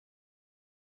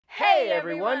Hey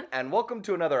everyone, and welcome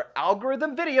to another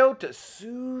algorithm video to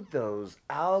soothe those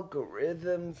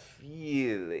algorithm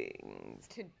feelings.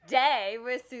 Today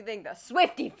we're soothing the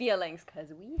SWIFTIE feelings because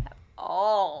we have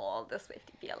all the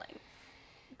SWIFTIE feelings.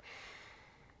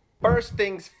 First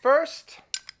things first,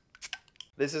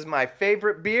 this is my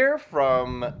favorite beer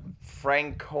from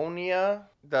Franconia,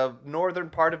 the northern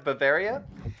part of Bavaria,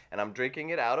 and I'm drinking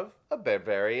it out of a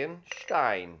Bavarian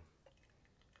Stein.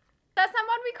 That's not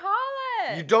what we call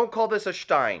it. You don't call this a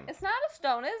Stein. It's not a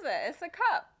stone, is it? It's a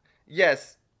cup.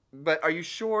 Yes, but are you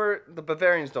sure the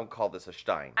Bavarians don't call this a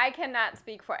Stein? I cannot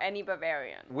speak for any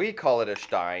Bavarian. We call it a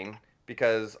Stein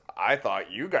because I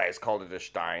thought you guys called it a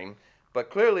Stein, but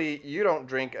clearly you don't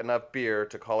drink enough beer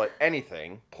to call it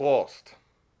anything. Prost.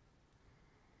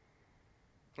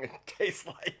 It tastes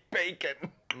like bacon.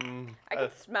 I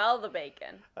can smell the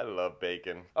bacon. I love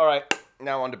bacon. All right,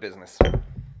 now on to business.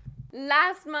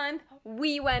 Last month,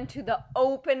 we went to the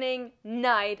opening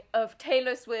night of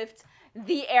Taylor Swift's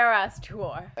The Eras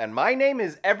Tour. And my name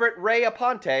is Everett Ray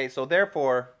Aponte, so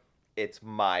therefore, it's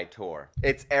my tour.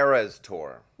 It's Era's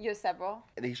tour. You're several.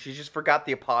 She just forgot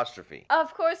the apostrophe.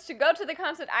 Of course, to go to the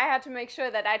concert, I had to make sure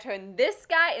that I turned this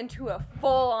guy into a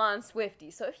full-on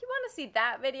Swiftie. So if you want to see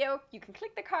that video, you can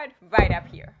click the card right up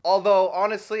here. Although,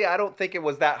 honestly, I don't think it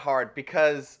was that hard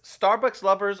because Starbucks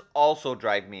lovers also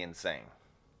drive me insane.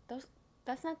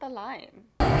 That's not the line.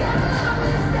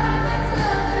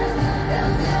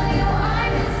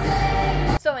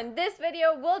 So in this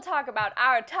video, we'll talk about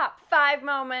our top 5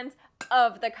 moments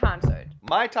of the concert.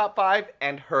 My top 5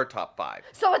 and her top 5.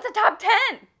 So it's a top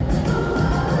 10!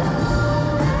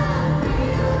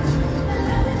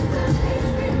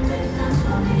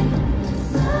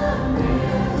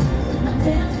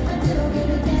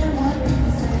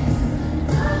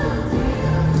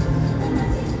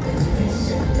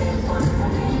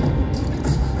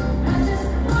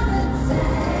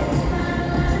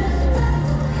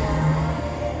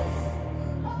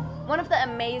 One of the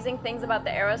amazing things about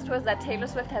the Eras Tour is that Taylor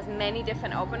Swift has many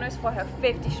different openers for her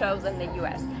 50 shows in the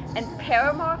US. And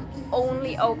Paramore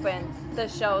only opened the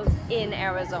shows in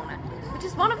Arizona, which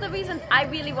is one of the reasons I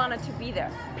really wanted to be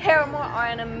there. Paramore are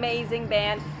an amazing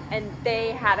band and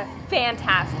they had a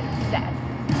fantastic set.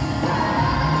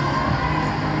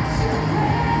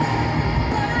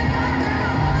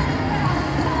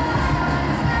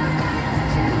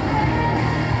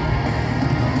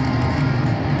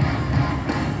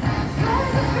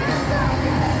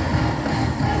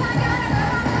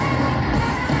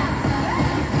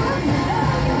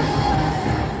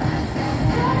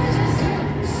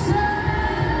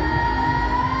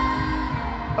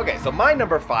 Okay, so my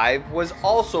number 5 was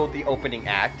also the opening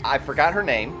act. I forgot her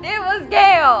name. It was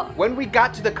Gail! When we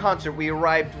got to the concert, we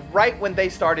arrived right when they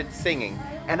started singing.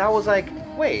 And I was like,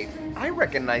 wait, I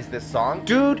recognize this song.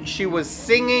 Dude, she was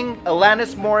singing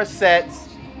Alanis Morissette's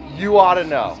You Oughta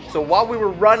Know. So while we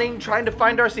were running, trying to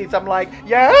find our seats, I'm like,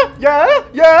 yeah,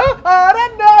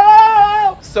 oughta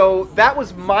know. So that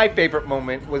was my favorite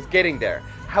moment, was getting there.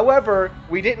 However,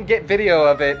 we didn't get video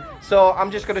of it, so I'm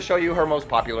just gonna show you her most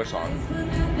popular song.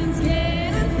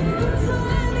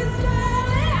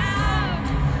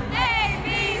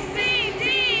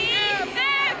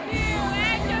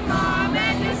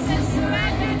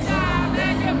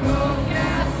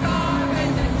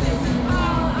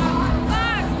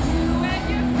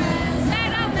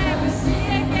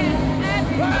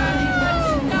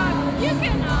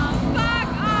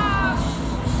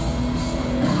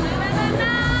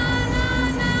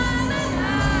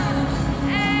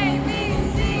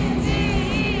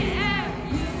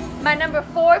 My number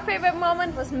 4 favorite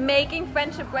moment was making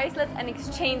friendship bracelets and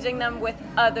exchanging them with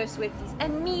other Swifties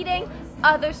and meeting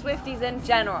other Swifties in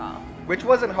general. Which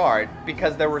wasn't hard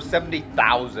because there were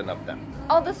 70,000 of them.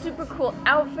 All the super cool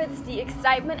outfits, the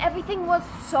excitement, everything was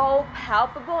so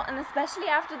palpable, and especially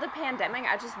after the pandemic,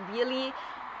 I just really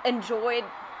enjoyed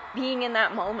being in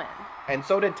that moment. And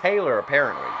so did Taylor,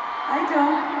 apparently. I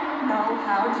don't know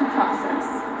how to process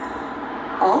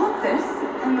all of this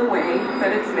and the way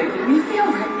that it's making me feel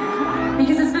right now.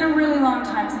 Because it's been a really long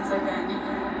time since I've been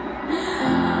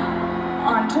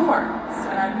on tour.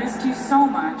 And I've missed you so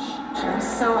much. And I'm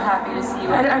so happy to see you.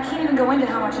 I can't even go into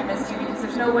how much I missed you because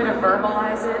there's no way to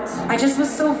verbalize it. I just was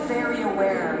so very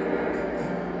aware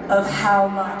of how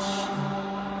much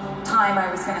time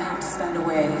I was going to have to spend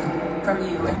away from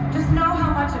you. And just know how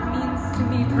much it means to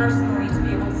me personally to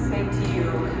be able to say to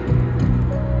you,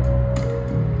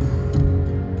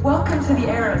 welcome to the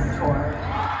Eras Tour.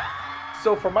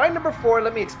 So for my number 4,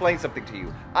 let me explain something to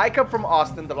you. I come from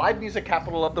Austin, the live music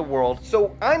capital of the world,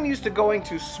 so I'm used to going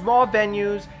to small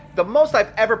venues The most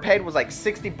I've ever paid was like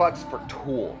 60 bucks for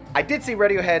Tool. I did see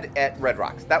Radiohead at Red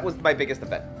Rocks. That was my biggest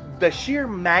event. The sheer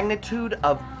magnitude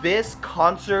of this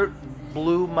concert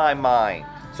blew my mind.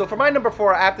 So for my number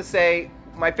 4, I have to say,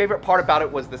 my favorite part about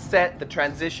it was the set, the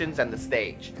transitions, and the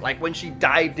stage. Like when she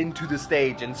dived into the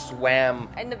stage and swam.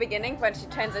 In the beginning, when she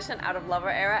transitioned out of Lover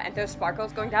Era and there's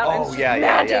sparkles going down, and it's just yeah,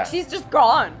 magic. yeah. She's just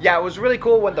gone. Yeah, it was really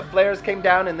cool when the flares came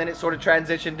down and then it sort of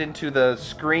transitioned into the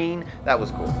screen. That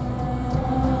was cool.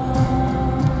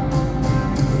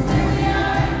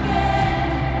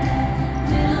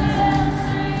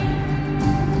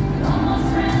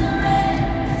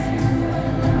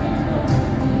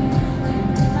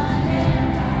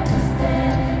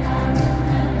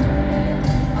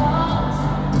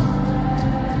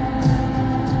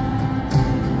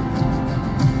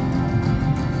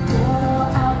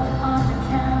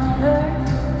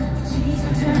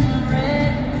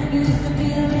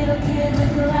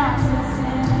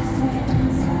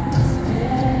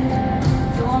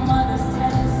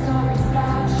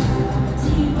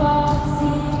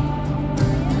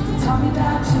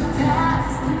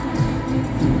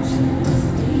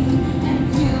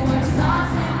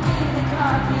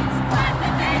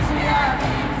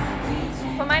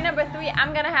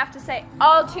 I'm gonna have to say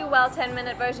All Too Well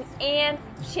 10-minute version and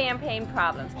Champagne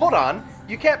Problems. Hold on,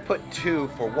 you can't put 2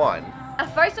 for 1.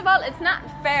 First of all, it's not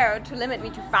fair to limit me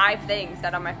to 5 things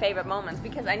that are my favorite moments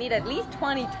because I need at least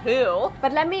 22.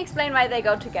 But let me explain why they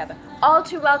go together. All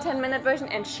Too Well 10-minute version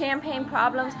and Champagne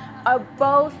Problems are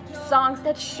both songs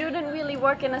that shouldn't really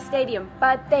work in a stadium,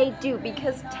 but they do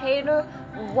because Taylor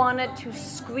wanted to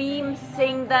scream,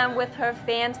 sing them with her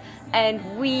fans,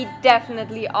 and we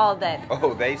definitely all did.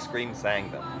 Oh, they scream sang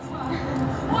them.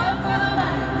 One for the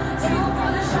money, 2 for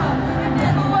the show. I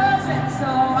never was ready, so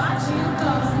watch you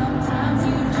go. Sometimes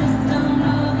you just don't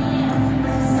know the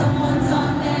answer. Someone's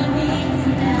on their knees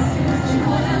and ask you what you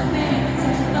would have made.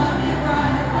 Such a lovely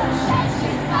bride, what a shame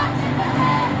she's locked in the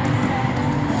head.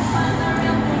 Find the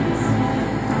real thing to say.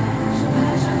 She'll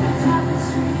patch up the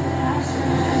tapestry that I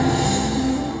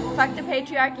share. Fuck the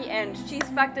patriarchy and she's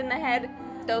fucked in the head.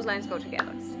 Those lines go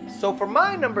together. So for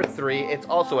my number 3, it's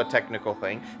also a technical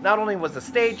thing. Not only was the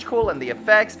stage cool and the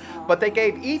effects, but they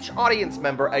gave each audience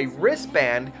member a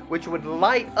wristband which would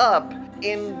light up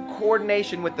in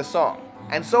coordination with the song.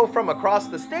 And so from across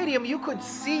the stadium, you could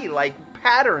see like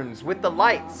patterns with the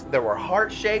lights. There were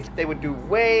heart shapes, they would do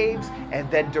waves, and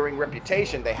then during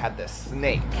Reputation, they had the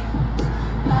snake.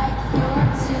 Like your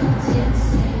tilted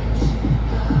stage,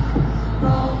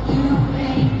 role you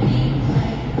made me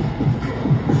play.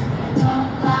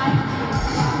 Don't like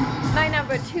it. My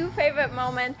number 2 favorite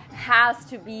moment has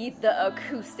to be the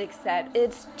acoustic set.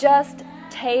 It's just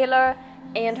Taylor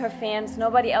and her fans.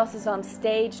 Nobody else is on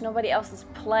stage, nobody else is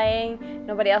playing,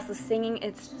 nobody else is singing.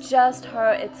 It's just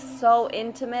her. It's so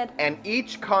intimate. And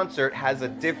each concert has a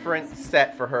different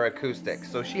set for her acoustic.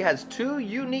 So she has 2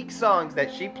 unique songs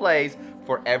that she plays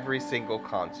for every single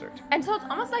concert. And so it's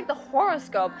almost like the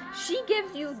horoscope. She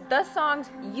gives you the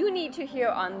songs you need to hear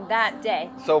on that day.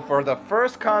 So for the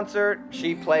first concert,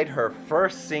 she played her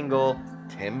first single,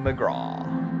 Tim McGraw.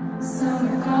 So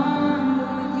you're gone,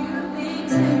 will you think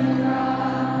Tim McGraw?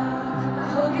 I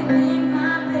hope you think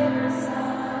my favorite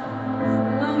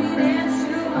song. Let me dance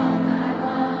you all night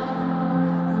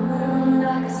long. The room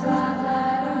like a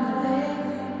spotlight on the lake.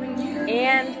 When you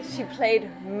And she played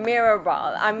Mirror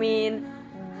Ball. I mean,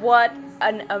 what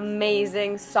an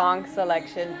amazing song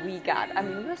selection we got. I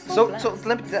mean, we're so blessed. So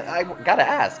let me, I gotta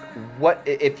ask, what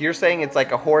if you're saying it's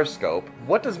like a horoscope?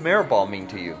 What does Mirror Ball mean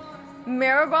to you?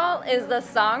 Mirror Ball is the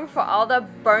song for all the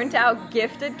burnt out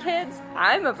gifted kids.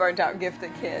 I'm a burnt out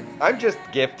gifted kid. I'm just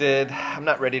gifted. I'm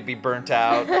not ready to be burnt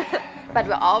out. But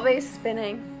we're always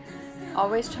spinning,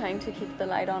 always trying to keep the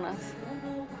light on us.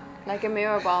 Like a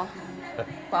mirror ball.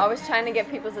 We're always trying to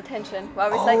get people's attention. We're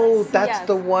always Oh, like, that's yes.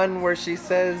 the one where she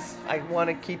says, I want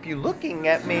to keep you looking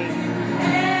at me.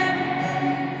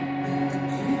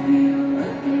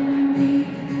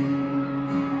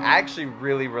 I actually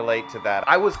really relate to that.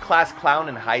 I was class clown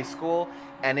in high school,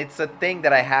 and it's a thing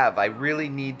that I have. I really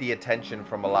need the attention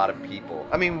from a lot of people.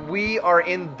 I mean, we are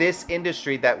in this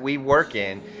industry that we work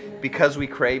in because we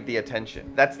crave the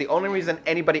attention. That's the only reason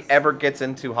anybody ever gets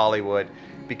into Hollywood,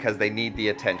 because they need the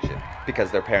attention, because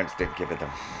their parents didn't give it them.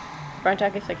 Burnt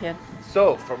out gifted kid.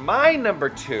 So for my number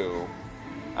 2,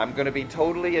 I'm gonna be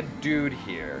totally a dude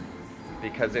here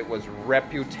because it was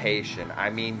Reputation. I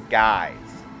mean, guys.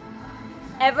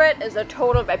 Everett is a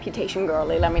total Reputation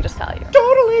girly, let me just tell you.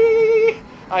 Totally!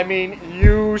 I mean,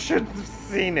 you should have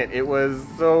seen it. It was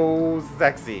so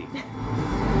sexy.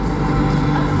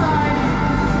 I'm sorry.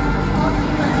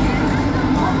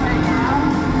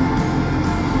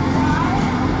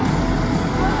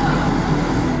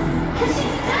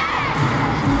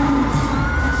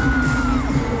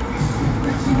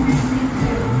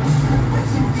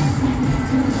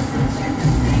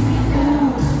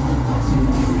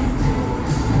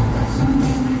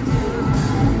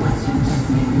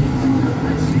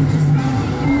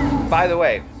 By the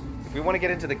way, if we want to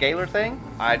get into the Gaylor thing,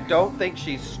 I don't think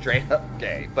she's straight up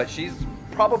gay, but she's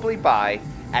probably bi,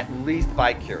 at least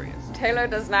bi-curious. Taylor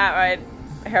does not write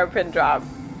hairpin drop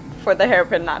for the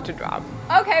hairpin not to drop.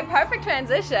 Okay, perfect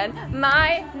transition.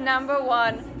 My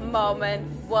 #1 moment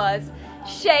was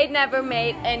Shade never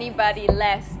made anybody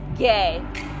less gay.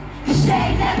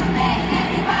 Shade never made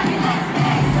anybody less gay.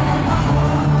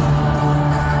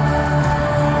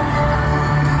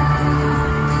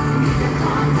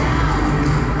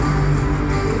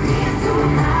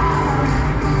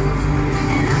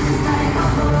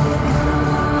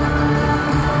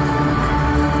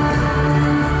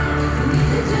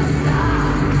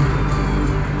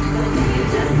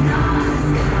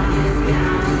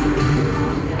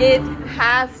 It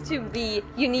has to be,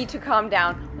 you need to calm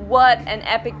down. What an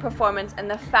epic performance, and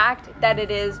the fact that it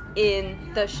is in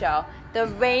the show. The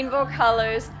rainbow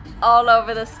colors all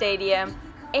over the stadium,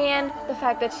 and the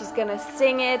fact that she's gonna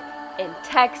sing it in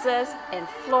Texas, in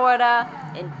Florida,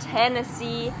 in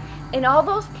Tennessee, in all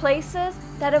those places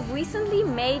that have recently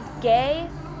made gay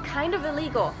kind of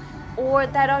illegal, or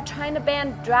that are trying to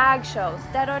ban drag shows,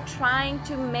 that are trying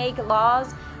to make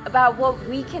laws about what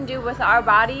we can do with our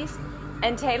bodies.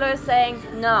 And Taylor is saying,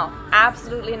 no,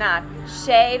 absolutely not.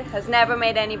 Shade has never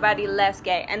made anybody less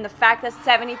gay. And the fact that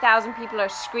 70,000 people are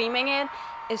screaming it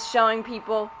is showing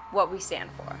people what we stand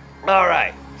for. All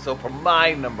right, so for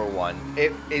my #1,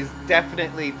 it is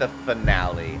definitely the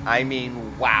finale. I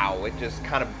mean, wow, it just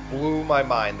kind of blew my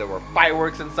mind. There were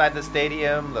fireworks inside the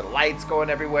stadium, the lights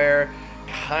going everywhere.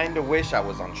 Kind of wish I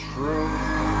was on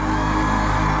shrooms.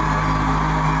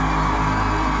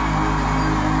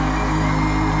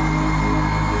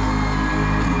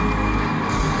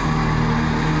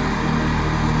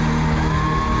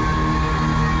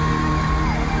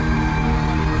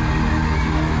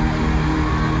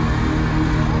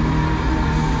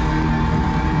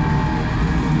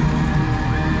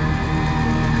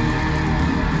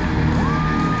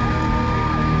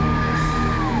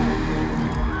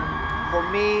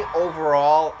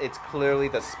 Overall, it's clearly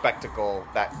the spectacle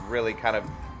that really kind of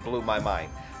blew my mind.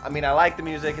 I mean, I like the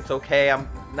music, it's okay, I'm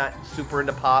not super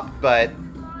into pop, but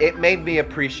it made me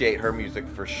appreciate her music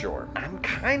for sure. I'm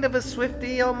kind of a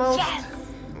SWIFTIE almost. Yes!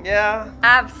 Yeah.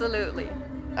 Absolutely.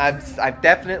 I've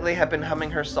definitely have been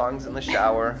humming her songs in the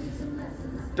shower.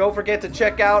 Don't forget to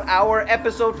check out our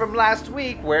episode from last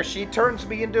week where she turns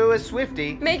me into a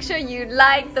SWIFTIE. Make sure you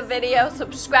like the video,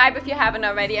 subscribe if you haven't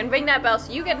already, and ring that bell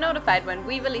so you get notified when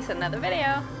we release another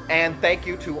video. And thank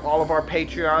you to all of our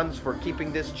Patreons for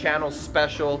keeping this channel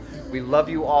special. We love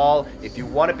you all. If you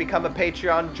want to become a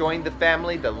Patreon, join the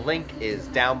family. The link is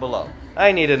down below.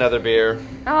 I need another beer.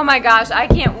 Oh my gosh, I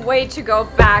can't wait to go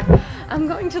back. I'm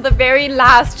going to the very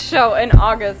last show in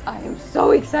August. I am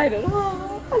so excited. Oh.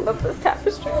 I love this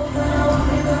tapestry.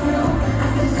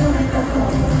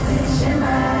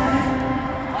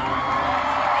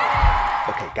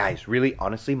 Okay guys, really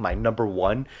honestly, my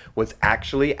 #1 was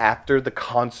actually after the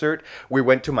concert. We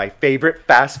went to my favorite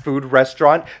fast food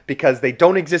restaurant because they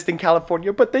don't exist in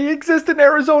California, but they exist in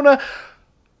Arizona.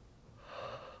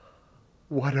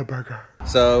 Whataburger.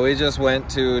 So we just went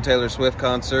to Taylor Swift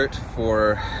concert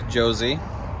for Josie,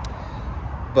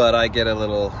 but I get a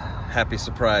little happy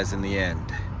surprise in the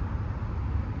end.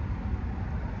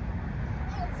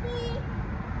 It's me.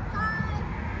 Hi.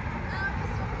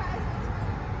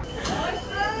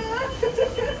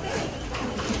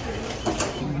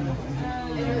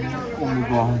 Oh my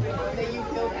god.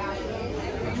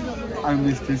 I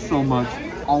missed you so much.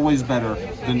 Always better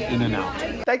than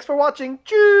In-N-Out. Thanks for watching.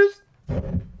 Tschüss.